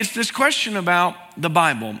raised this question about the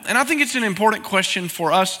Bible. And I think it's an important question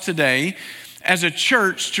for us today as a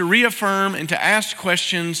church to reaffirm and to ask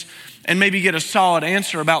questions and maybe get a solid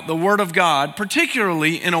answer about the Word of God,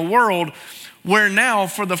 particularly in a world where now,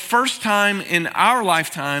 for the first time in our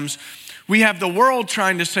lifetimes, we have the world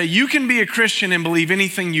trying to say you can be a Christian and believe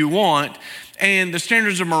anything you want, and the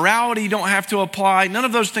standards of morality don't have to apply. None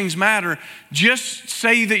of those things matter. Just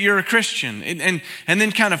say that you're a Christian and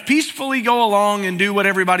then kind of peacefully go along and do what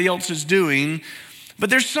everybody else is doing.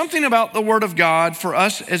 But there's something about the Word of God for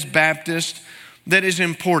us as Baptists that is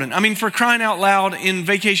important. I mean, for crying out loud, in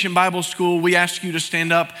Vacation Bible School, we ask you to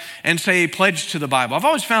stand up and say a pledge to the Bible. I've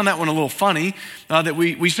always found that one a little funny, that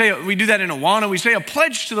we do that in Awana. We say a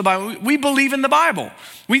pledge to the Bible. We believe in the Bible.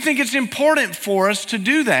 We think it's important for us to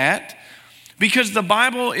do that because the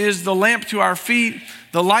Bible is the lamp to our feet,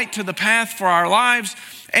 the light to the path for our lives.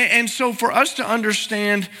 And so for us to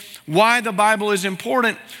understand why the Bible is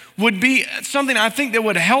important would be something I think that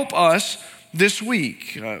would help us this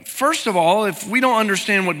week. First of all, if we don't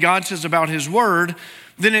understand what God says about His Word,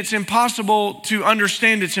 then it's impossible to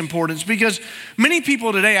understand its importance because many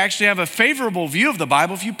people today actually have a favorable view of the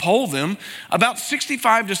Bible. If you poll them, about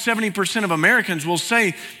 65 to 70% of Americans will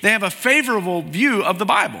say they have a favorable view of the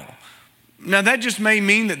Bible. Now, that just may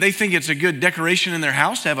mean that they think it's a good decoration in their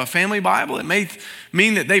house to have a family Bible. It may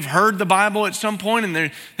mean that they've heard the Bible at some point and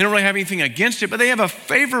they don't really have anything against it, but they have a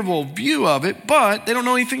favorable view of it, but they don't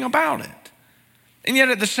know anything about it. And yet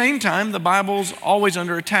at the same time, the Bible's always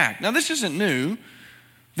under attack. Now, this isn't new.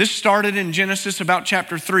 This started in Genesis about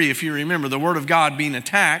chapter 3, if you remember, the Word of God being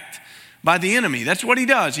attacked by the enemy. That's what he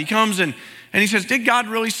does. He comes and he says, did God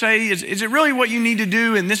really say, is it really what you need to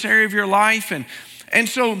do in this area of your life? And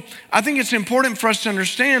so I think it's important for us to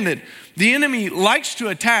understand that the enemy likes to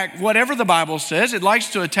attack whatever the Bible says. It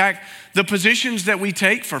likes to attack the positions that we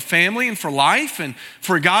take for family and for life and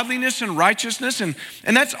for godliness and righteousness. And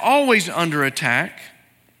that's always under attack.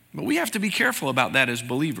 But we have to be careful about that as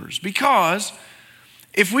believers, because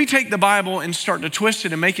if we take the Bible and start to twist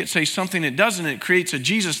it and make it say something it doesn't, it creates a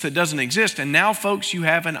Jesus that doesn't exist. And now, folks, you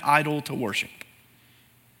have an idol to worship.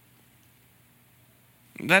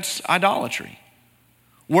 That's idolatry.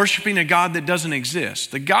 Worshiping a God that doesn't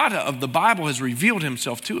exist. The God of the Bible has revealed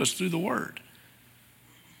Himself to us through the Word.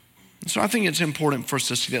 And so I think it's important for us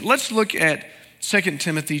to see that. Let's look at 2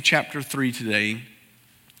 Timothy chapter 3 today,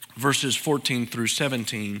 verses 14 through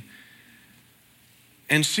 17,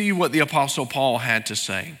 and see what the Apostle Paul had to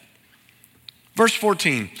say. Verse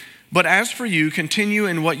 14, but as for you, continue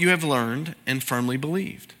in what you have learned and firmly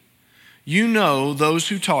believed. You know those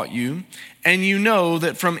who taught you, and you know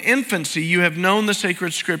that from infancy you have known the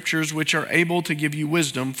sacred scriptures, which are able to give you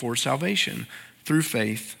wisdom for salvation through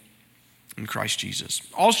faith in Christ Jesus.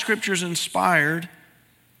 All scripture is inspired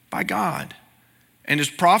by God and is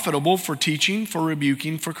profitable for teaching, for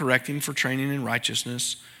rebuking, for correcting, for training in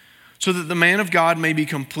righteousness, so that the man of God may be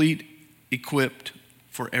complete, equipped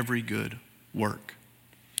for every good work.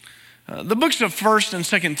 The books of 1st and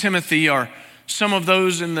 2nd Timothy are some of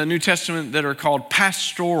those in the New Testament that are called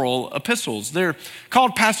pastoral epistles. They're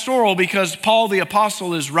called pastoral because Paul the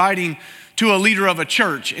apostle is writing to a leader of a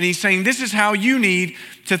church, and he's saying, this is how you need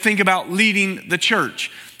to think about leading the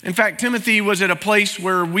church. In fact, Timothy was at a place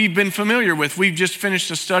where we've been familiar with. We've just finished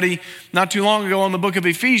a study not too long ago on the book of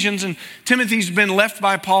Ephesians, and Timothy's been left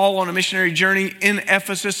by Paul on a missionary journey in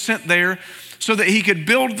Ephesus, sent there so that he could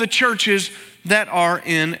build the churches that are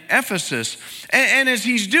in Ephesus. And as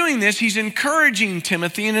he's doing this, he's encouraging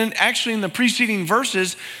Timothy, and actually in the preceding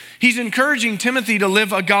verses, he's encouraging Timothy to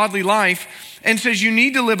live a godly life and says you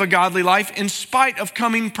need to live a godly life in spite of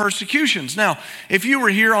coming persecutions. Now, if you were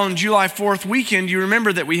here on July 4th weekend, you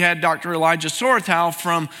remember that we had Dr. Elijah Sorotau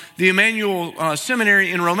from the Emmanuel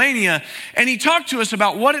Seminary in Romania, and he talked to us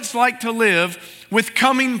about what it's like to live with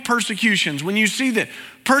coming persecutions. When you see that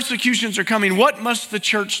persecutions are coming, what must the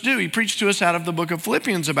church do? He preached to us out of the book of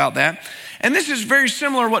Philippians about that. And this is very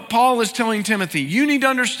similar to what Paul is telling Timothy. You need to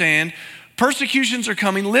understand persecutions are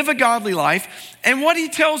coming, live a godly life. And what he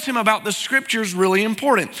tells him about the scripture is really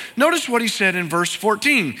important. Notice what he said in verse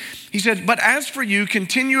 14. He said, but as for you,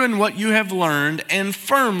 continue in what you have learned and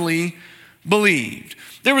firmly believed.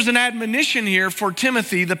 There was an admonition here for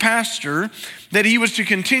Timothy, the pastor, that he was to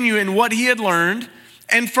continue in what he had learned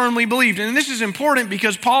and firmly believed. And this is important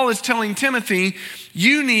because Paul is telling Timothy,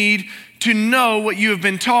 you need to know what you have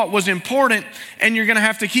been taught was important, and you're going to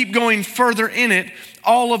have to keep going further in it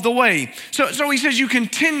all of the way. So he says you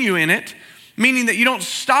continue in it, meaning that you don't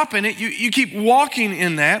stop in it. You keep walking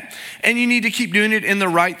in that, and you need to keep doing it in the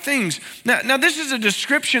right things. Now, this is a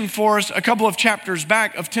description for us a couple of chapters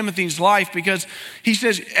back of Timothy's life, because he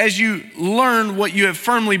says, as you learn what you have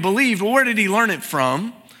firmly believed. Well, where did he learn it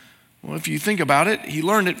from? Well, if you think about it, he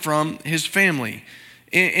learned it from his family.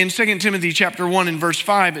 In 2 Timothy chapter 1 and verse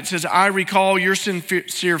 5, it says, I recall your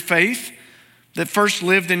sincere faith that first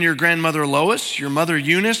lived in your grandmother Lois, your mother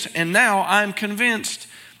Eunice, and now I'm convinced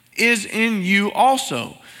is in you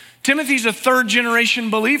also. Timothy's a third generation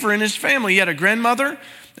believer in his family. He had a grandmother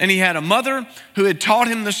and he had a mother who had taught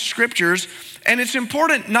him the scriptures. And it's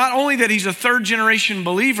important not only that he's a third generation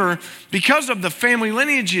believer because of the family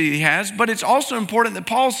lineage he has, but it's also important that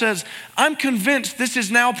Paul says, I'm convinced this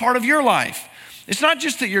is now part of your life. It's not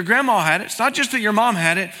just that your grandma had it. It's not just that your mom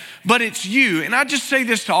had it, but it's you. And I just say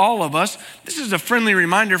this to all of us. This is a friendly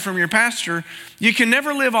reminder from your pastor. You can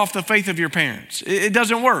never live off the faith of your parents. It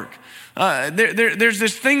doesn't work. There's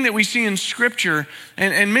this thing that we see in Scripture,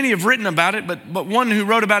 and many have written about it, but one who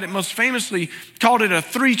wrote about it most famously called it a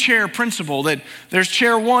 3-chair principle, that there's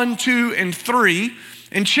chair 1, 2, and 3.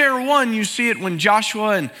 In chair 1, you see it when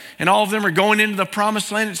Joshua and all of them are going into the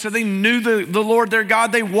promised land. It said they knew the Lord their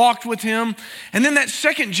God. They walked with him. And then that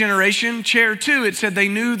second generation, chair 2, it said they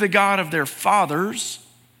knew the God of their fathers.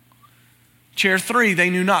 Chair 3, they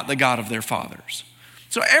knew not the God of their fathers.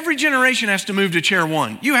 So every generation has to move to chair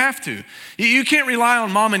 1. You have to. You can't rely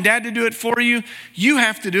on mom and dad to do it for you. You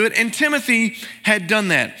have to do it. And Timothy had done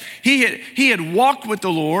that. He had walked with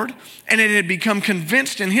the Lord, and it had become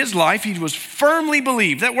convinced in his life. He was firmly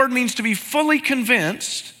believed. That word means to be fully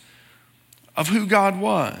convinced of who God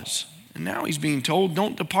was. And now he's being told,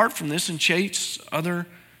 don't depart from this and chase other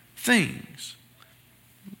things.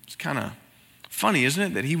 It's kind of funny, isn't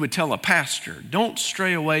it, that he would tell a pastor, don't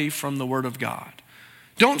stray away from the word of God.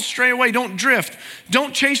 Don't stray away, don't drift.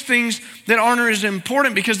 Don't chase things that aren't as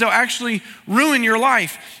important, because they'll actually ruin your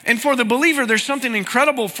life. And for the believer, there's something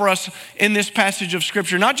incredible for us in this passage of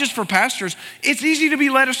Scripture, not just for pastors. It's easy to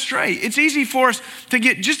be led astray. It's easy for us to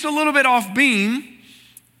get just a little bit off beam.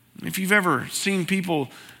 If you've ever seen people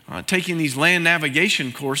taking these land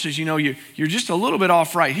navigation courses, you know, you're just a little bit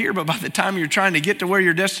off right here, but by the time you're trying to get to where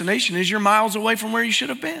your destination is, you're miles away from where you should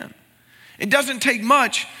have been. It doesn't take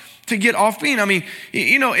much to get off beam. I mean,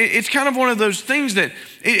 you know, it's kind of one of those things that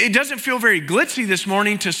it doesn't feel very glitzy this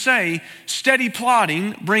morning to say steady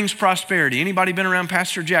plodding brings prosperity. Anybody been around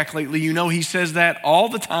Pastor Jack lately? You know he says that all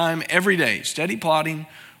the time, every day. Steady plodding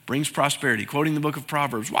brings prosperity, quoting the book of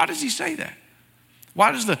Proverbs. Why does he say that?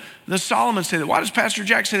 Why does the Solomon say that? Why does Pastor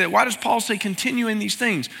Jack say that? Why does Paul say continue in these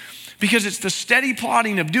things? Because it's the steady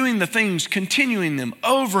plodding of doing the things, continuing them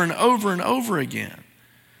over and over and over again.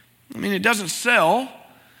 I mean, it doesn't sell.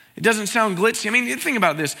 It doesn't sound glitzy. I mean, think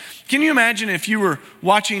about this. Can you imagine if you were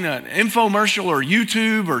watching an infomercial or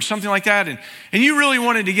YouTube or something like that, and you really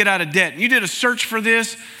wanted to get out of debt, and you did a search for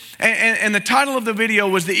this, and the title of the video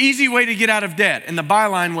was the easy way to get out of debt, and the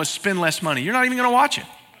byline was spend less money. You're not even going to watch it.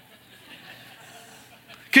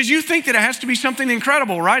 Because you think that it has to be something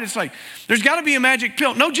incredible, right? It's like, there's got to be a magic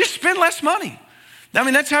pill. No, just spend less money. I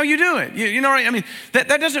mean, that's how you do it. You know, I mean, that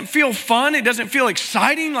doesn't feel fun. It doesn't feel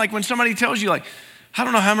exciting. Like when somebody tells you, like, I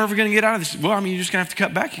don't know how I'm ever going to get out of this. Well, I mean, you're just going to have to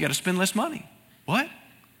cut back. You got to spend less money. What?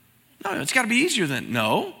 No, it's got to be easier than,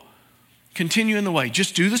 no. Continue in the way.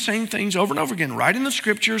 Just do the same things over and over again. Right in the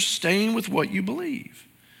scriptures, staying with what you believe.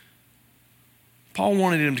 Paul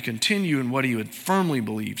wanted him to continue in what he had firmly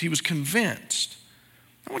believed. He was convinced.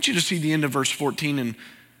 I want you to see the end of verse 14 and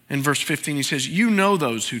in verse 15. He says, you know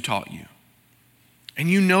those who taught you. And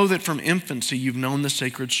you know that from infancy you've known the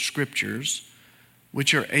sacred scriptures,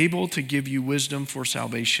 which are able to give you wisdom for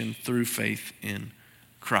salvation through faith in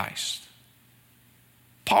Christ.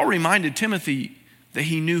 Paul reminded Timothy that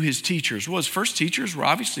he knew his teachers. Well, his first teachers were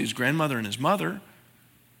obviously his grandmother and his mother.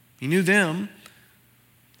 He knew them.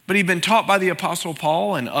 But he'd been taught by the Apostle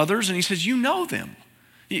Paul and others, and he says, you know them.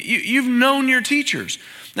 You've known your teachers.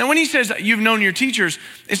 Now, when he says that you've known your teachers,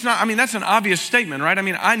 it's not, I mean, that's an obvious statement, right? I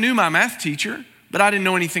mean, I knew my math teacher, but I didn't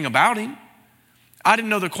know anything about him. I didn't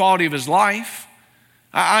know the quality of his life.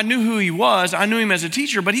 I knew who he was. I knew him as a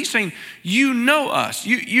teacher, but he's saying, you know us.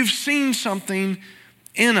 You've seen something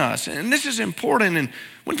in us. And this is important. And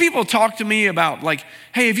when people talk to me about like,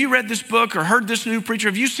 hey, have you read this book or heard this new preacher?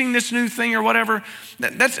 Have you seen this new thing or whatever?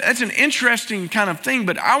 That's an interesting kind of thing.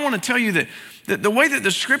 But I want to tell you that the way that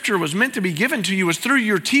the scripture was meant to be given to you was through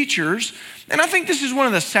your teachers. And I think this is one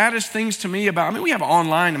of the saddest things to me about, I mean, we have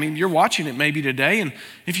online. I mean, you're watching it maybe today. And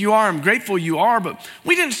if you are, I'm grateful you are. But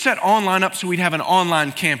we didn't set online up so we'd have an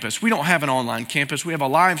online campus. We don't have an online campus. We have a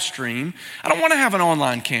live stream. I don't want to have an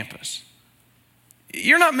online campus.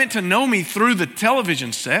 You're not meant to know me through the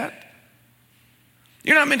television set.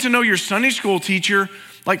 You're not meant to know your Sunday school teacher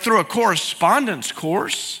like through a correspondence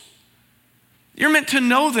course. You're meant to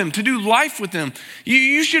know them, to do life with them.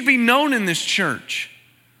 You should be known in this church.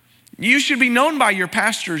 You should be known by your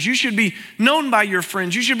pastors. You should be known by your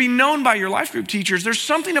friends. You should be known by your life group teachers. There's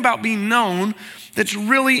something about being known that's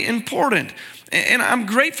really important. And I'm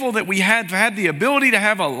grateful that we have had the ability to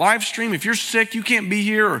have a live stream. If you're sick, you can't be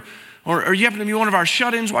here, or you happen to be one of our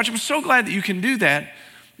shut-ins, watch. I'm so glad that you can do that.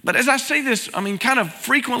 But as I say this, kind of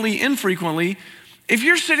frequently, infrequently, if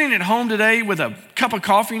you're sitting at home today with a cup of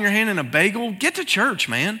coffee in your hand and a bagel, get to church,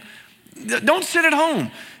 man. Don't sit at home.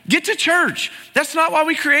 Get to church. That's not why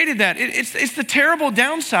we created that. It's the terrible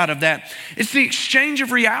downside of that. It's the exchange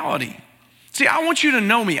of reality. See, I want you to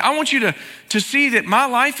know me. I want you to see that my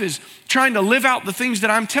life is trying to live out the things that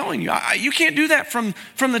I'm telling you. You can't do that from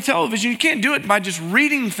the television. You can't do it by just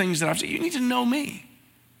reading things that I've said. You need to know me.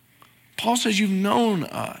 Paul says you've known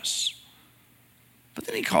us. But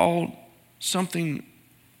then he called something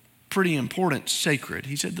pretty important sacred.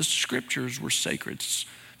 He said the scriptures were sacred. It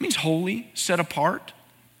means holy, set apart.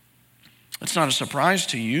 That's not a surprise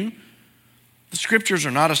to you. The scriptures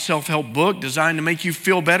are not a self-help book designed to make you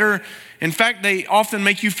feel better. In fact, they often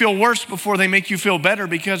make you feel worse before they make you feel better,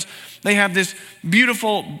 because they have this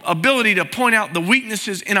beautiful ability to point out the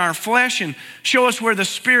weaknesses in our flesh and show us where the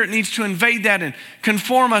Spirit needs to invade that and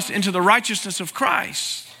conform us into the righteousness of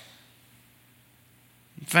Christ.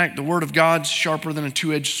 In fact, the word of God's sharper than a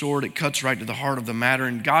two-edged sword. It cuts right to the heart of the matter.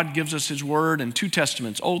 And God gives us his word in two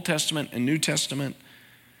testaments, Old Testament and New Testament,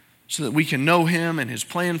 so that we can know him and his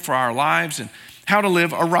plan for our lives and how to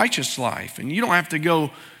live a righteous life. And you don't have to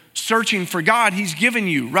go searching for God. He's given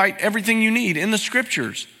you, right, everything you need in the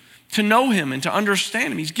scriptures to know him and to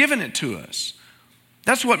understand him. He's given it to us.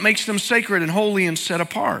 That's what makes them sacred and holy and set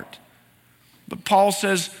apart. But Paul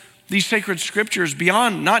says these sacred scriptures,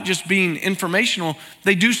 beyond not just being informational,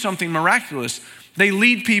 they do something miraculous. They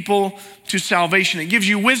lead people to salvation. It gives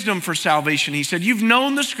you wisdom for salvation. He said, you've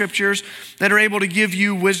known the scriptures that are able to give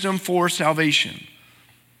you wisdom for salvation.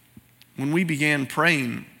 When we began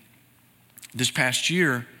praying this past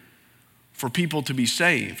year for people to be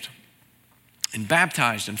saved and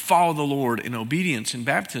baptized and follow the Lord in obedience in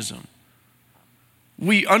baptism,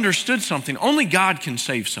 we understood something. Only God can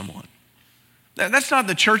save someone. That's not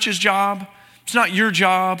the church's job. It's not your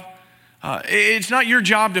job. It's not your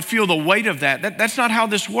job to feel the weight of that. That's not how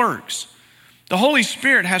this works. The Holy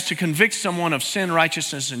Spirit has to convict someone of sin,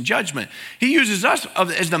 righteousness, and judgment. He uses us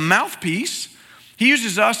as the mouthpiece. He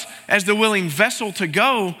uses us as the willing vessel to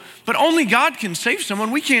go, but only God can save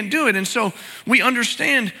someone. We can't do it. And so we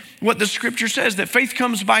understand what the scripture says, that faith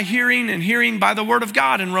comes by hearing and hearing by the word of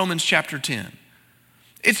God in Romans chapter 10.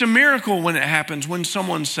 It's a miracle when it happens, when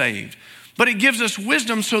someone's saved, but it gives us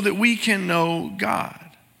wisdom so that we can know God.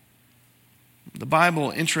 The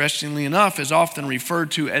Bible, interestingly enough, is often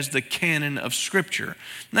referred to as the canon of Scripture.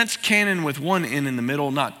 And that's canon with one N in the middle,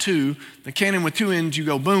 not two. The canon with two N's you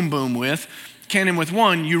go boom, boom with. Canon with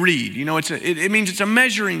one, you read. You know, it means it's a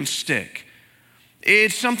measuring stick.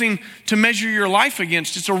 It's something to measure your life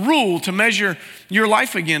against. It's a rule to measure your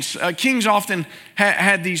life against. Kings often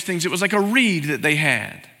had these things. It was like a reed that they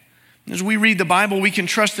had. As we read the Bible, we can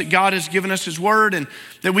trust that God has given us his word and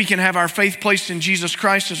that we can have our faith placed in Jesus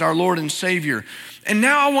Christ as our Lord and Savior. And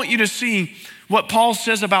now I want you to see what Paul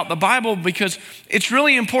says about the Bible, because it's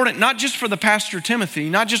really important, not just for the Pastor Timothy,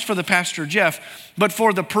 not just for the Pastor Jeff, but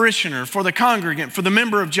for the parishioner, for the congregant, for the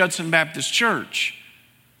member of Judson Baptist Church.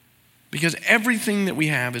 Because everything that we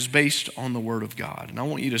have is based on the word of God. And I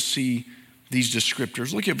want you to see these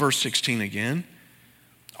descriptors. Look at verse 16 again.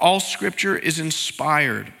 All scripture is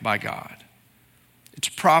inspired by God. It's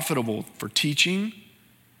profitable for teaching,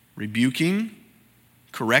 rebuking,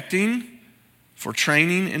 correcting, for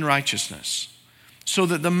training in righteousness, so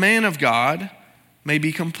that the man of God may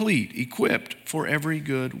be complete, equipped for every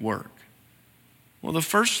good work. Well, the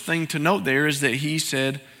first thing to note there is that he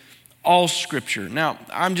said all scripture. Now,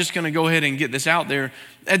 I'm just going to go ahead and get this out there.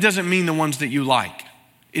 That doesn't mean the ones that you like.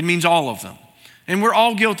 It means all of them. And we're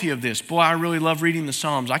all guilty of this. Boy, I really love reading the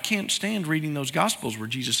Psalms. I can't stand reading those Gospels where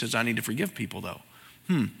Jesus says, I need to forgive people, though.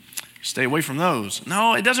 Stay away from those.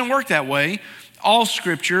 No, it doesn't work that way. All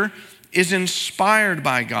scripture is inspired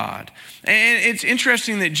by God. And it's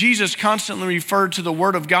interesting that Jesus constantly referred to the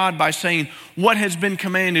word of God by saying what has been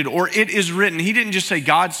commanded or it is written. He didn't just say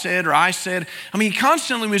God said or I said. He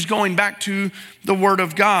constantly was going back to the word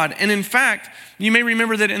of God. And in fact, you may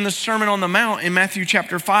remember that in the Sermon on the Mount in Matthew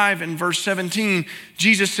chapter 5 and verse 17,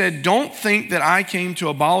 Jesus said, don't think that I came to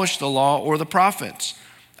abolish the law or the prophets.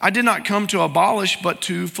 I did not come to abolish, but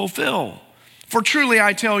to fulfill. For truly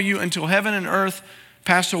I tell you, until heaven and earth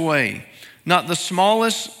pass away, not the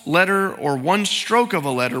smallest letter or one stroke of a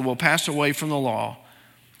letter will pass away from the law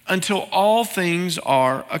until all things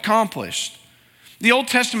are accomplished. The Old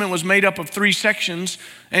Testament was made up of 3 sections,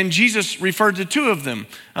 and Jesus referred to 2 of them.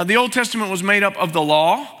 The Old Testament was made up of the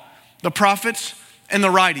law, the prophets, and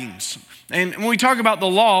the writings. And when we talk about the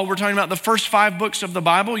law, we're talking about the first 5 books of the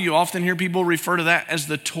Bible. You often hear people refer to that as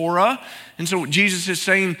the Torah. And so Jesus is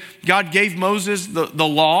saying God gave Moses the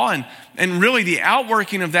law, and really the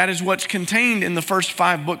outworking of that is what's contained in the first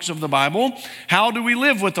 5 books of the Bible. How do we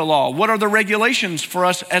live with the law? What are the regulations for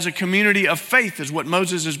us as a community of faith is what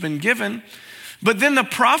Moses has been given. But then the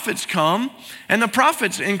prophets come, and the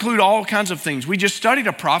prophets include all kinds of things. We just studied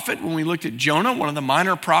a prophet when we looked at Jonah, one of the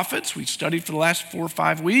minor prophets. We studied for the last 4 or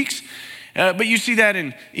 5 weeks. But you see that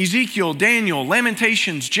in Ezekiel, Daniel,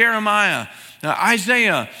 Lamentations, Jeremiah,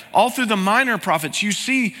 Isaiah, all through the minor prophets. You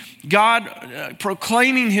see God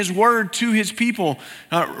proclaiming his word to his people,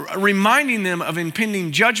 reminding them of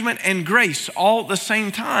impending judgment and grace all at the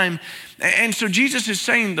same time. And so Jesus is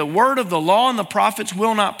saying the word of the law and the prophets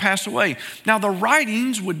will not pass away. Now the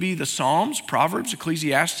writings would be the Psalms, Proverbs,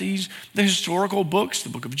 Ecclesiastes, the historical books, the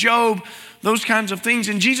book of Job, those kinds of things.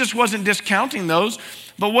 And Jesus wasn't discounting those.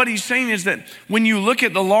 But what he's saying is that when you look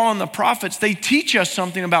at the law and the prophets, they teach us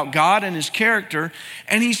something about God and his character.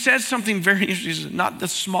 And he says something very interesting, not the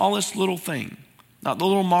smallest little thing, not the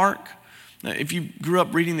little mark. If you grew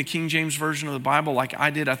up reading the King James Version of the Bible like I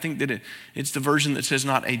did, I think that it's the version that says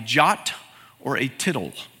not a jot or a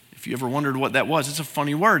tittle. If you ever wondered what that was, it's a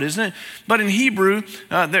funny word, isn't it? But in Hebrew,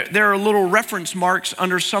 there are little reference marks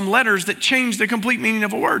under some letters that change the complete meaning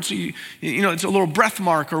of a word. So, it's a little breath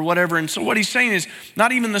mark or whatever. And so what he's saying is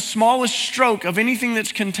not even the smallest stroke of anything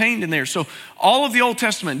that's contained in there. So all of the Old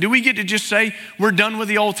Testament, do we get to just say we're done with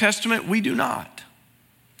the Old Testament? We do not.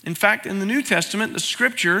 In fact, in the New Testament, the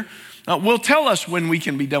scripture will tell us when we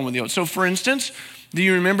can be done with the Old. So for instance, do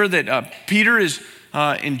you remember that Peter is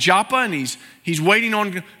in Joppa and he's waiting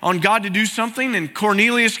on God to do something, and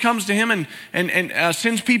Cornelius comes to him and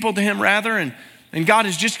sends people to him rather, and God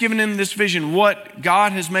has just given him this vision. What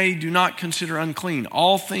God has made, do not consider unclean.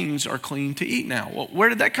 All things are clean to eat now. Well, where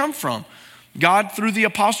did that come from? God through the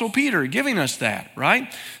Apostle Peter giving us that,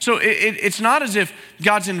 right? So it's not as if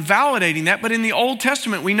God's invalidating that, but in the Old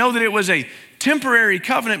Testament, we know that it was a temporary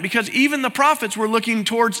covenant because even the prophets were looking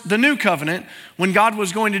towards the new covenant when God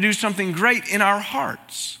was going to do something great in our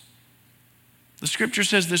hearts. The scripture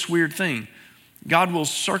says this weird thing: God will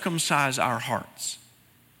circumcise our hearts.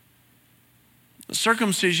 The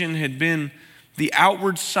circumcision had been the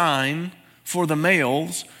outward sign for the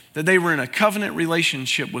males that they were in a covenant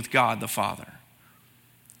relationship with God the Father.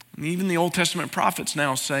 And even the Old Testament prophets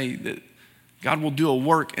now say that God will do a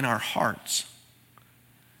work in our hearts.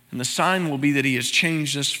 And the sign will be that he has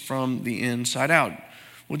changed us from the inside out.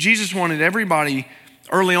 Well, Jesus wanted everybody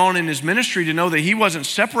early on in his ministry to know that he wasn't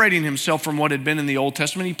separating himself from what had been in the Old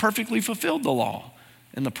Testament. He perfectly fulfilled the law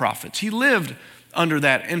and the prophets. He lived under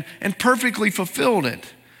that and perfectly fulfilled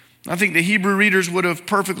it. I think the Hebrew readers would have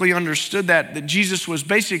perfectly understood that Jesus was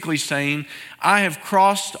basically saying, I have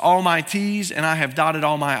crossed all my T's and I have dotted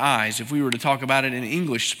all my I's. If we were to talk about it in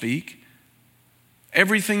English speak,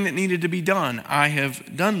 everything that needed to be done, I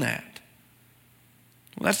have done that.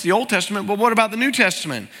 Well, that's the Old Testament, but what about the New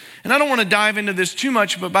Testament? And I don't want to dive into this too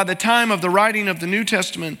much, but by the time of the writing of the New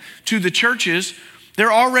Testament to the churches,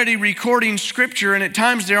 they're already recording scripture, and at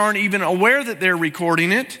times they aren't even aware that they're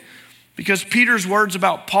recording it, because Peter's words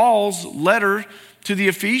about Paul's letter to the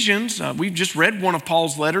Ephesians, we've just read one of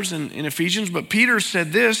Paul's letters in Ephesians, but Peter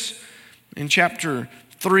said this in chapter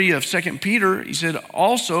 3 of 2 Peter. He said,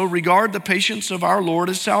 also regard the patience of our Lord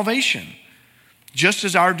as salvation, just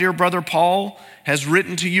as our dear brother Paul has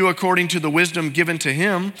written to you according to the wisdom given to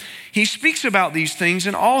him. He speaks about these things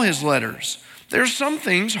in all his letters. There are some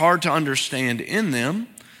things hard to understand in them.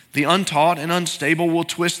 The untaught and unstable will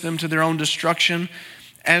twist them to their own destruction,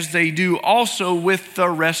 as they do also with the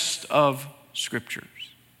rest of scriptures.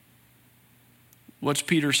 What's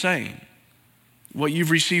Peter saying? What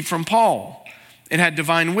you've received from Paul. It had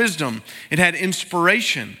divine wisdom. It had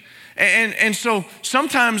inspiration. And so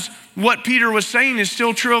sometimes what Peter was saying is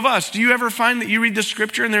still true of us. Do you ever find that you read the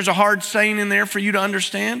scripture and there's a hard saying in there for you to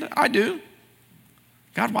understand? I do.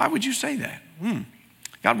 God, why would you say that?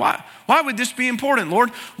 God, why would this be important, Lord?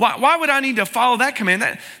 Why would I need to follow that command?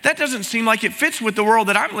 That doesn't seem like it fits with the world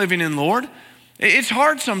that I'm living in, Lord. It's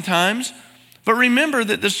hard sometimes. But remember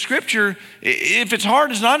that the scripture, if it's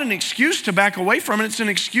hard, is not an excuse to back away from it. It's an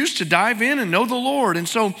excuse to dive in and know the Lord. And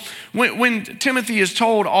so when Timothy is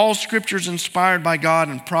told all scripture is inspired by God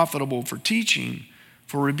and profitable for teaching,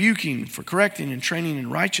 for rebuking, for correcting, and training in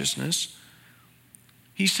righteousness.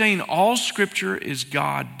 He's saying all Scripture is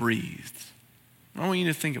God-breathed. I want you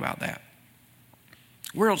to think about that.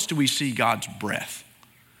 Where else do we see God's breath?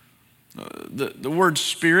 The word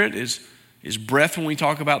Spirit is breath when we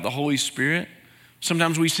talk about the Holy Spirit.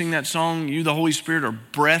 Sometimes we sing that song, "You, the Holy Spirit, are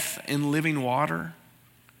breath and living water."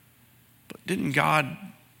 But didn't God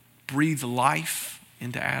breathe life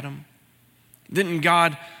into Adam? Didn't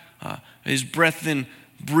God, his breath then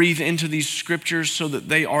breathe into these scriptures so that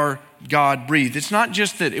they are God-breathed? It's not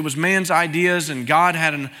just that it was man's ideas and God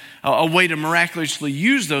had a way to miraculously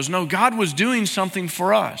use those. No, God was doing something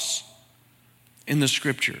for us in the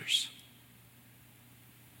scriptures.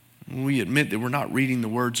 When we admit that we're not reading the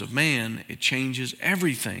words of man, it changes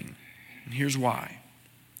everything. And here's why.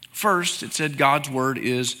 First, it said God's word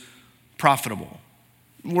is profitable.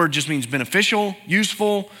 The word just means beneficial,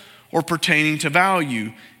 useful, or pertaining to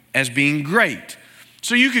value, as being great.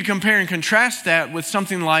 So you could compare and contrast that with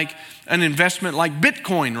something like an investment like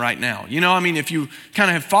Bitcoin right now. You know, I mean, if you kind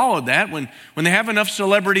of have followed that, when they have enough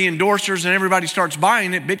celebrity endorsers and everybody starts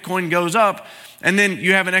buying it, Bitcoin goes up, and then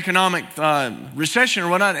you have an economic recession or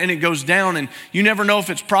whatnot, and it goes down, and you never know if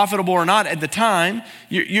it's profitable or not at the time.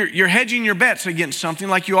 You're hedging your bets against something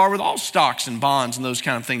like you are with all stocks and bonds and those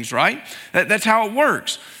kind of things, right? That's how it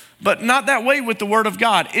works. But not that way with the Word of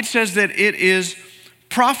God. It says that it is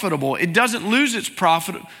profitable. It doesn't lose its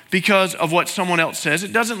profit because of what someone else says.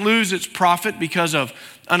 It doesn't lose its profit because of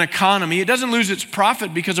an economy. It doesn't lose its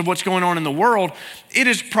profit because of what's going on in the world. It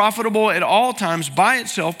is profitable at all times by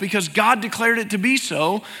itself because God declared it to be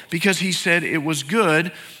so, because he said it was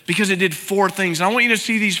good, because it did 4 things. And I want you to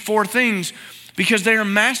see these 4 things because they are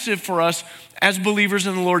massive for us as believers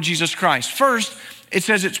in the Lord Jesus Christ. First, it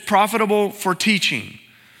says it's profitable for teaching.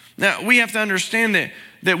 Now, we have to understand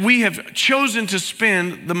that we have chosen to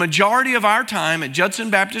spend the majority of our time at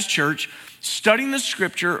Judson Baptist Church studying the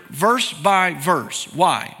scripture verse by verse.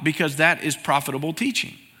 Why? Because that is profitable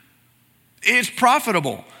teaching. It's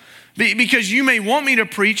profitable. Because you may want me to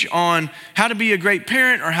preach on how to be a great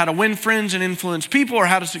parent or how to win friends and influence people or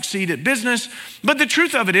how to succeed at business. But the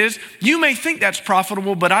truth of it is, you may think that's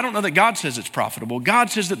profitable, but I don't know that God says it's profitable.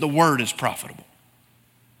 God says that the word is profitable.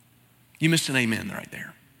 You missed an amen right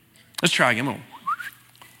there. Let's try again. I'm gonna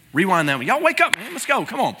rewind that one. Y'all wake up, man. Let's go.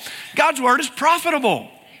 Come on. God's word is profitable.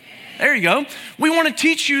 There you go. We want to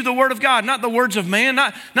teach you the word of God, not the words of man,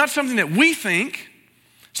 not something that we think.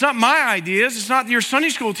 It's not my ideas. It's not your Sunday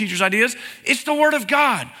school teacher's ideas. It's the word of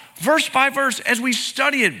God. Verse by verse, as we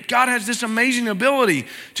study it, God has this amazing ability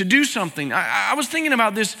to do something. I was thinking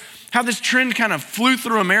about this, how this trend kind of flew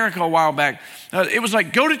through America a while back. It was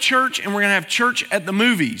like, go to church and we're going to have church at the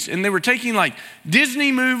movies. And they were taking like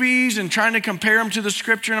Disney movies and trying to compare them to the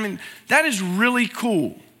scripture. I mean, that is really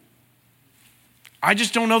cool. I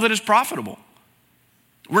just don't know that it's profitable.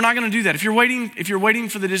 We're not going to do that. If you're waiting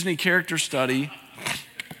for the Disney character study,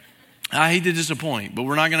 I hate to disappoint, but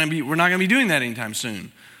we're not going to be doing that anytime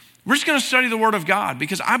soon. We're just going to study the Word of God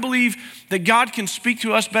because I believe that God can speak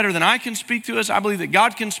to us better than I can speak to us. I believe that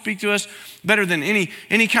God can speak to us better than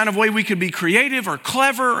any kind of way we could be creative or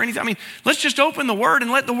clever or anything. I mean, let's just open the Word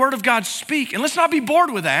and let the Word of God speak. And let's not be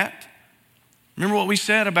bored with that. Remember what we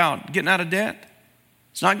said about getting out of debt?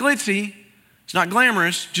 It's not glitzy. It's not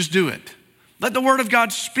glamorous. Just do it. Let the Word of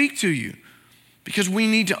God speak to you because we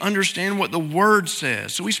need to understand what the Word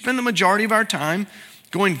says. So we spend the majority of our time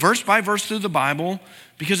going verse by verse through the Bible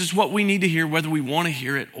because it's what we need to hear whether we want to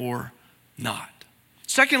hear it or not.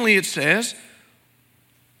 Secondly, it says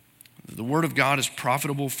the Word of God is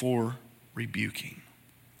profitable for rebuking.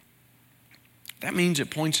 That means it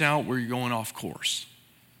points out where you're going off course.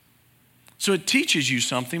 So it teaches you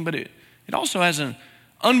something, but it also has an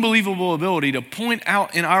unbelievable ability to point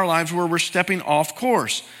out in our lives where we're stepping off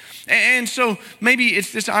course. And so maybe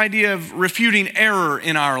it's this idea of refuting error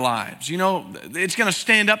in our lives. You know, it's going to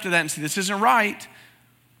stand up to that and say, this isn't right.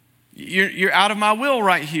 You're out of my will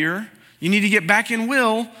right here. You need to get back in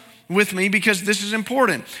will with me because this is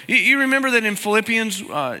important. You remember that in Philippians,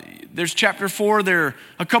 there's chapter 4, there are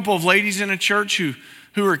a couple of ladies in a church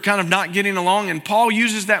who are kind of not getting along. And Paul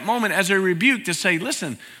uses that moment as a rebuke to say,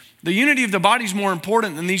 listen, the unity of the body is more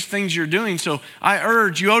important than these things you're doing. So I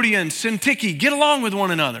urge Euodia and Syntyche, get along with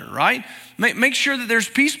one another, right? Make sure that there's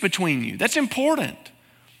peace between you. That's important.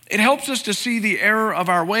 It helps us to see the error of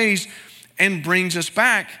our ways and brings us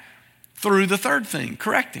back through the third thing,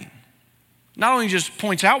 correcting. Not only just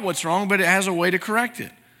points out what's wrong, but it has a way to correct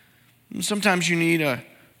it. And sometimes you need a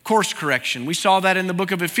course correction. We saw that in the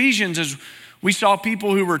book of Ephesians as we saw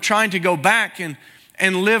people who were trying to go back and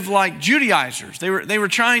and live like Judaizers. They were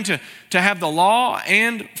trying to have the law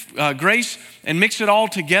and grace and mix it all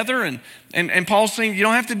together. And Paul's saying, you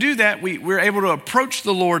don't have to do that. We're able to approach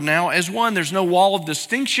the Lord now as one. There's no wall of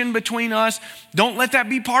distinction between us. Don't let that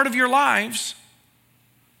be part of your lives.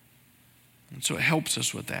 And so it helps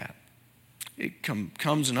us with that. It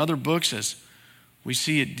comes in other books as we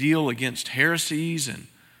see it deal against heresies and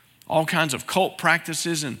all kinds of cult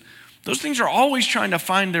practices. And those things are always trying to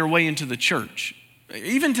find their way into the church.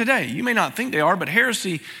 Even today, you may not think they are, but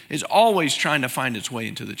heresy is always trying to find its way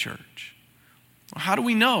into the church. Well, how do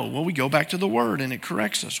we know? Well, we go back to the Word and it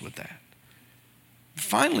corrects us with that.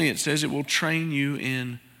 Finally, it says it will train you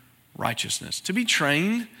in righteousness. To be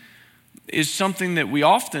trained is something that we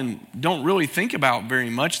often don't really think about very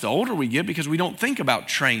much the older we get, because we don't think about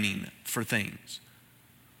training for things.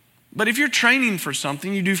 But if you're training for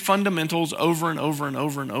something, you do fundamentals over and over and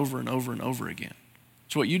over and over and over and over again.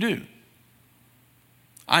 It's what you do.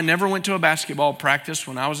 I never went to a basketball practice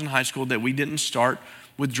when I was in high school that we didn't start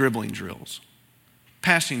with dribbling drills,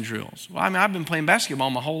 passing drills. Well, I've been playing basketball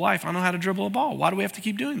my whole life. I know how to dribble a ball. Why do we have to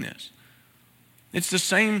keep doing this? It's the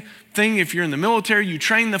same thing if you're in the military. You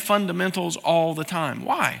train the fundamentals all the time.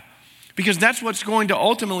 Why? Because that's what's going to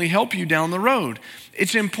ultimately help you down the road.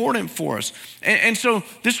 It's important for us. And so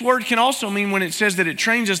this word can also mean, when it says that it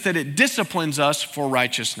trains us, that it disciplines us for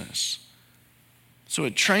righteousness. So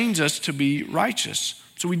it trains us to be righteous.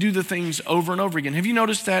 So we do the things over and over again. Have you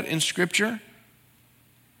noticed that in Scripture?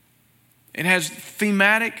 It has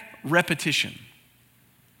thematic repetition.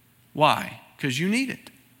 Why? Because you need it.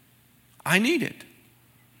 I need it.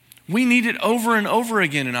 We need it over and over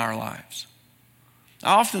again in our lives.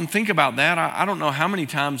 I often think about that. I don't know how many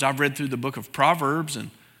times I've read through the book of Proverbs.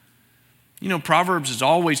 And, Proverbs is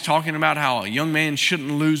always talking about how a young man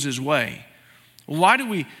shouldn't lose his way. Why do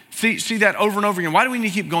we see that over and over again? Why do we need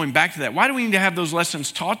to keep going back to that? Why do we need to have those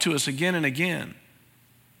lessons taught to us again and again?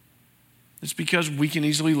 It's because we can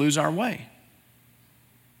easily lose our way.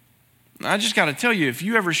 I just got to tell you, if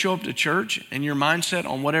you ever show up to church and your mindset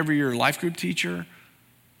on whatever your life group teacher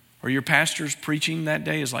or your pastor's preaching that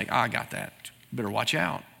day is like, I got that. You better watch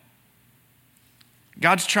out.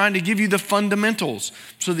 God's trying to give you the fundamentals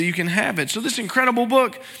so that you can have it. So this incredible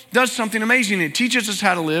book does something amazing. It teaches us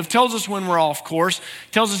how to live, tells us when we're off course,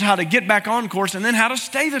 tells us how to get back on course, and then how to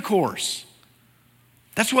stay the course.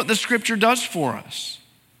 That's what the Scripture does for us.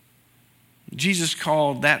 Jesus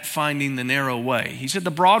called that finding the narrow way. He said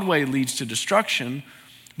the broad way leads to destruction,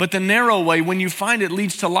 but the narrow way, when you find it,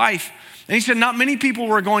 leads to life. And he said not many people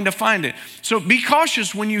were going to find it. So be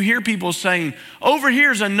cautious when you hear people saying, over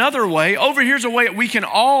here's another way. Over here's a way we can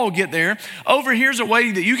all get there. Over here's a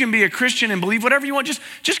way that you can be a Christian and believe whatever you want.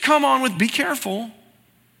 Just come on with, be careful.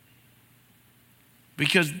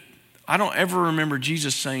 Because I don't ever remember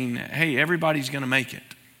Jesus saying, hey, everybody's going to make it.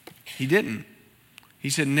 He didn't. He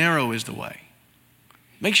said, narrow is the way.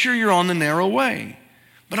 Make sure you're on the narrow way.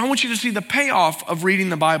 But I want you to see the payoff of reading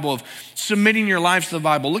the Bible, of submitting your lives to the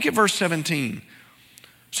Bible. Look at verse 17.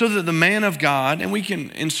 So that the man of God, and we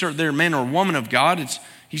can insert there man or woman of God.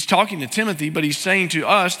 He's talking to Timothy, but he's saying to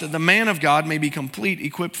us that the man of God may be complete,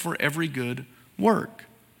 equipped for every good work.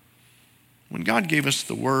 When God gave us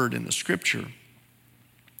the word in the Scripture,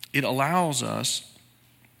 it allows us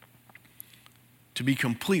to be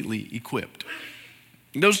completely equipped.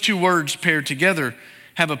 Those two words paired together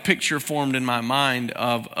have a picture formed in my mind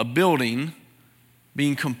of a building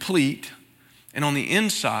being complete, and on the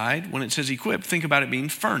inside, when it says equipped, think about it being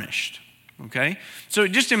furnished, okay? So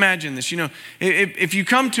just imagine this, if you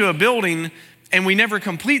come to a building and we never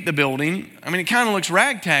complete the building, it kind of looks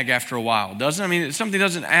ragtag after a while, doesn't it? Something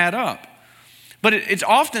doesn't add up. But it's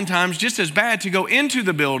oftentimes just as bad to go into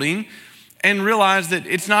the building and realize that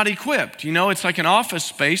it's not equipped. It's like an office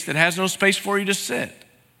space that has no space for you to sit.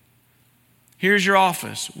 Here's your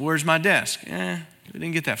office. Where's my desk? We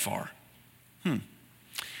didn't get that far.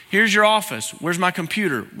 Here's your office. Where's my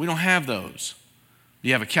computer? We don't have those. Do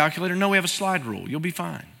you have a calculator? No, we have a slide rule. You'll be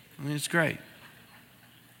fine. It's great.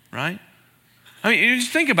 Right?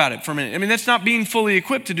 Just think about it for a minute. That's not being fully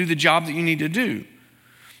equipped to do the job that you need to do.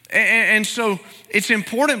 And so it's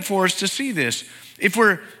important for us to see this. If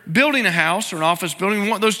we're building a house or an office building, we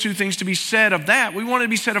want those two things to be said of that. We want it to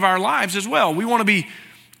be said of our lives as well. We want to be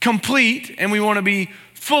complete, and we want to be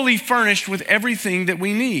fully furnished with everything that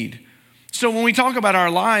we need. So when we talk about our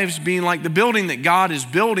lives being like the building that God is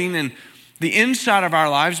building, and the inside of our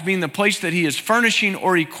lives being the place that He is furnishing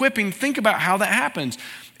or equipping, think about how that happens.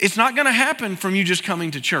 It's not going to happen from you just coming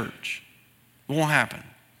to church. It won't happen.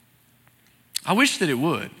 I wish that it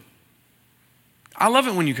would. I love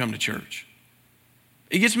it when you come to church.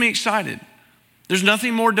 It gets me excited. There's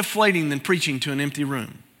nothing more deflating than preaching to an empty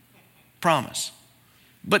room. Promise.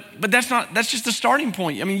 But that's just the starting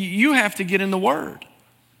point. I mean, you have to get in the Word.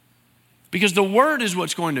 Because the Word is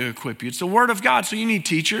what's going to equip you. It's the Word of God. So you need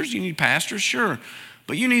teachers, you need pastors, sure.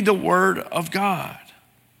 But you need the Word of God.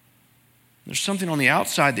 There's something on the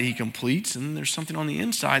outside that He completes, and there's something on the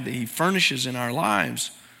inside that He furnishes in our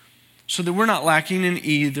lives so that we're not lacking in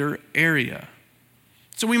either area.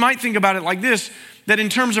 So we might think about it like this, that in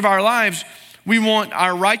terms of our lives, we want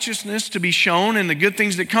our righteousness to be shown and the good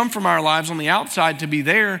things that come from our lives on the outside to be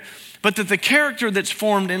there, but that the character that's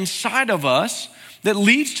formed inside of us that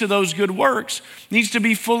leads to those good works needs to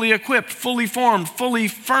be fully equipped, fully formed, fully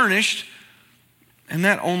furnished, and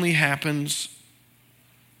that only happens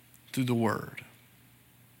through the Word.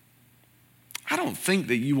 I don't think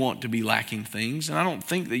that you want to be lacking things, and I don't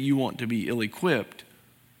think that you want to be ill-equipped.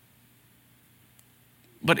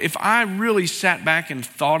 But if I really sat back and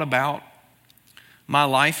thought about my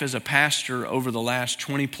life as a pastor over the last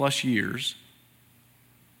 20 plus years,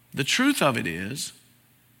 the truth of it is,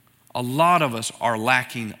 a lot of us are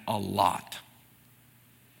lacking a lot.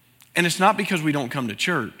 And it's not because we don't come to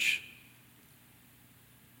church,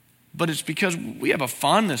 but it's because we have a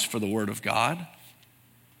fondness for the Word of God,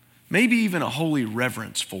 maybe even a holy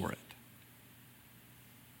reverence for it.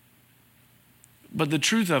 But the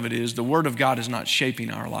truth of it is, the Word of God is not shaping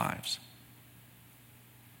our lives.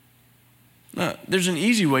 Now, there's an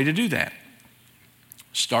easy way to do that.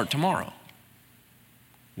 Start tomorrow.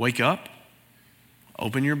 Wake up,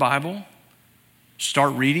 open your Bible,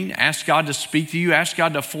 start reading, ask God to speak to you, ask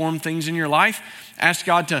God to form things in your life, ask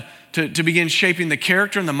God to begin shaping the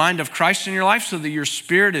character and the mind of Christ in your life so that your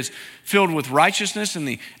spirit is filled with righteousness and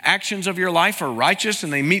the actions of your life are righteous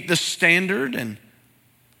and they meet the standard. And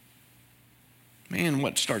man,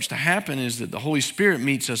 what starts to happen is that the Holy Spirit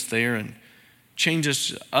meets us there and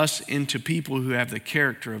changes us into people who have the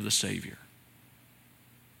character of the Savior.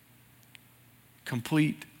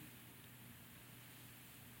 Complete,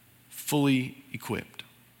 fully equipped,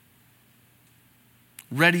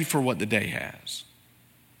 ready for what the day has.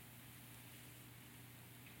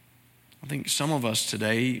 I think some of us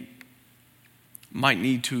today might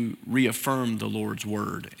need to reaffirm the Lord's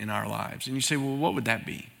word in our lives. And you say, well, what would that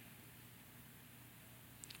be?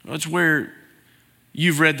 Well, it's where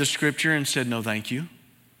you've read the scripture and said, no, thank you.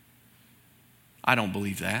 I don't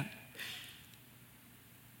believe that.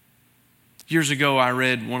 Years ago, I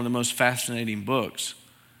read one of the most fascinating books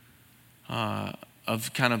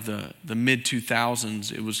of kind of the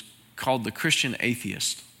mid-2000s. It was called The Christian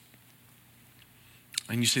Atheist.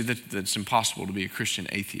 And you say that's impossible to be a Christian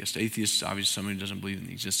atheist. Atheist is obviously somebody who doesn't believe in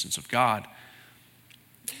the existence of God.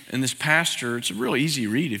 And this pastor, it's a real easy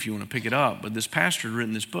read if you want to pick it up, but this pastor had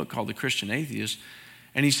written this book called The Christian Atheist,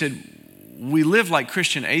 and he said, we live like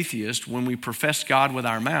Christian atheists when we profess God with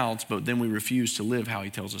our mouths, but then we refuse to live how He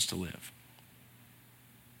tells us to live.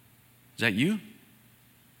 Is that you?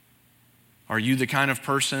 Are you the kind of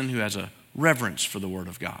person who has a reverence for the Word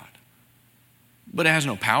of God, but it has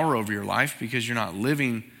no power over your life because you're not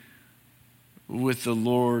living with the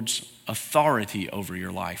Lord's authority over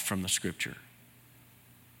your life from the Scripture?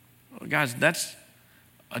 Well, guys, that's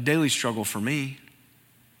a daily struggle for me.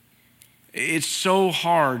 It's so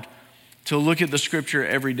hard to look at the Scripture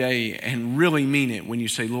every day and really mean it when you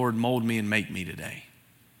say, Lord, mold me and make me today.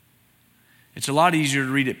 It's a lot easier to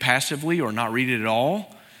read it passively or not read it at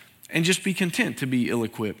all and just be content to be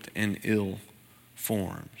ill-equipped and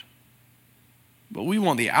ill-formed. But we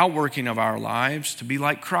want the outworking of our lives to be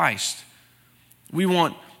like Christ. We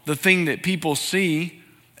want the thing that people see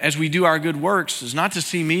as we do our good works is not to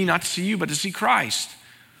see me, not to see you, but to see Christ.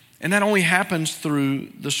 And that only happens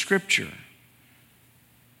through the Scripture.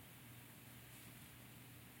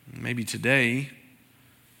 Maybe today,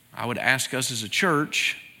 I would ask us as a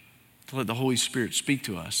church to let the Holy Spirit speak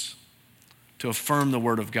to us, to affirm the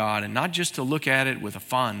Word of God, and not just to look at it with a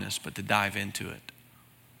fondness, but to dive into it.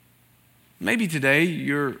 Maybe today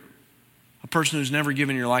you're a person who's never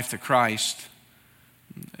given your life to Christ.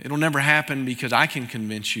 It'll never happen because I can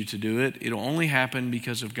convince you to do it. It'll only happen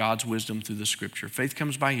because of God's wisdom through the Scripture. Faith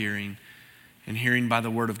comes by hearing, and hearing by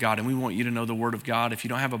the Word of God. And we want you to know the Word of God. If you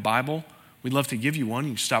don't have a Bible, we'd love to give you one.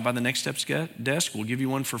 You can stop by the Next Steps desk. We'll give you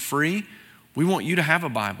one for free. We want you to have a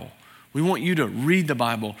Bible. We want you to read the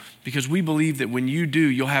Bible because we believe that when you do,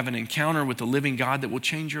 you'll have an encounter with the living God that will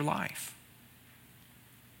change your life.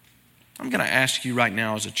 I'm going to ask you right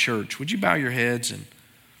now as a church, would you bow your heads? And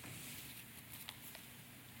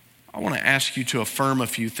I want to ask you to affirm a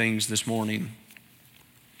few things this morning.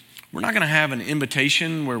 We're not going to have an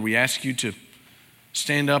invitation where we ask you to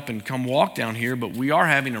stand up and come walk down here, but we are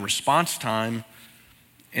having a response time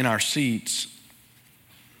in our seats.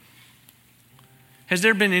 Has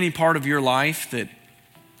there been any part of your life that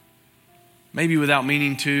maybe without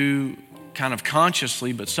meaning to, kind of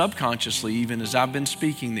consciously, but subconsciously even as I've been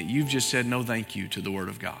speaking, that you've just said no thank you to the Word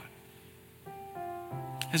of God?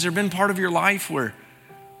 Has there been part of your life where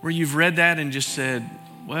you've read that and just said,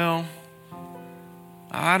 well,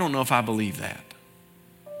 I don't know if I believe that?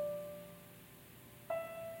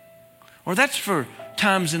 Or that's for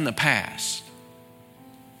times in the past.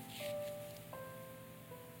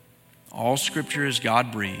 All Scripture is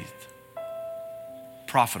God-breathed,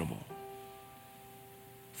 profitable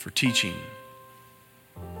for teaching,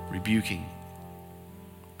 rebuking,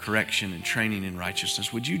 correction, and training in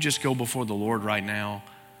righteousness. Would you just go before the Lord right now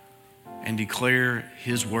and declare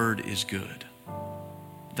His word is good?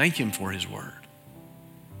 Thank Him for His word.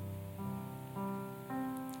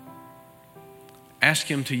 Ask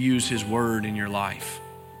Him to use His word in your life.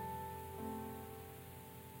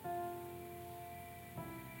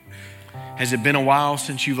 Has it been a while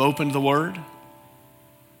since you've opened the word?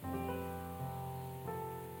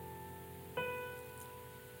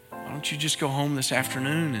 Why don't you just go home this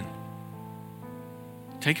afternoon and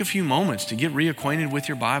take a few moments to get reacquainted with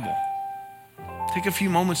your Bible. Take a few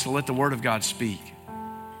moments to let the Word of God speak.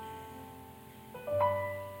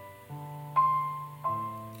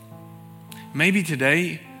 Maybe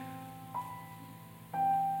today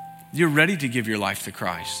you're ready to give your life to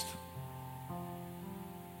Christ.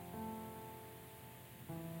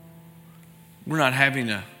 We're not having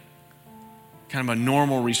a kind of a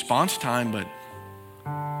normal response time, but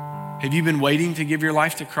have you been waiting to give your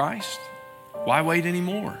life to Christ? Why wait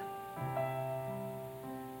anymore?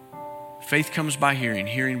 Faith comes by hearing,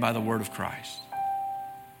 hearing by the word of Christ.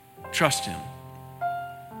 Trust Him.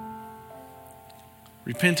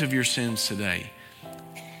 Repent of your sins today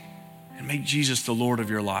and make Jesus the Lord of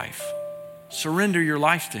your life. Surrender your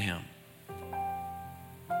life to Him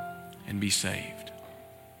and be saved.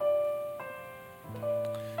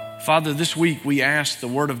 Father, this week we ask the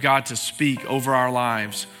Word of God to speak over our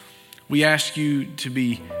lives. We ask You to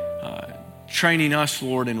be training us,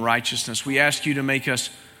 Lord, in righteousness. We ask You to make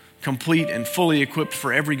us complete and fully equipped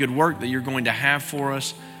for every good work that You're going to have for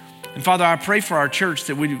us. And Father, I pray for our church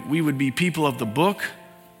that we would be people of the book,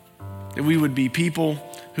 that we would be people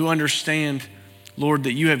who understand, Lord,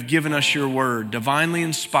 that You have given us Your word, divinely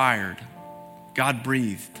inspired,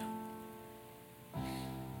 God-breathed.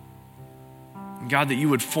 God, that You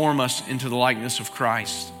would form us into the likeness of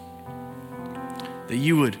Christ, that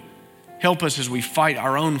You would help us as we fight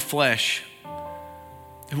our own flesh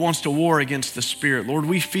that wants to war against the Spirit. Lord,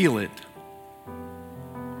 we feel it.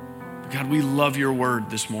 But God, we love Your word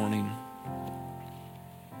this morning.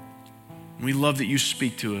 We love that You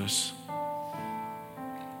speak to us.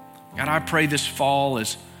 God, I pray this fall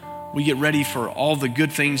as we get ready for all the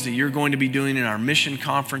good things that You're going to be doing in our mission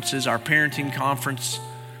conferences, our parenting conference,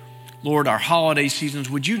 Lord, our holiday seasons,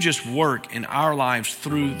 would You just work in our lives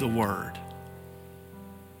through the word?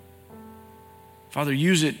 Father,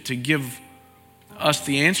 use it to give us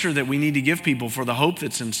the answer that we need to give people for the hope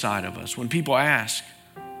that's inside of us. When people ask,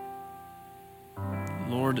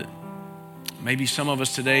 Lord, maybe some of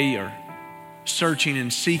us today are searching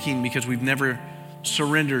and seeking because we've never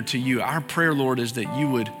surrendered to You. Our prayer, Lord, is that You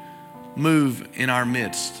would move in our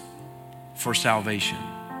midst for salvation.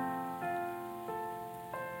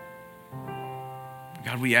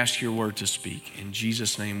 God, we ask Your word to speak. In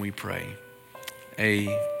Jesus' name we pray.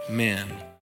 Amen.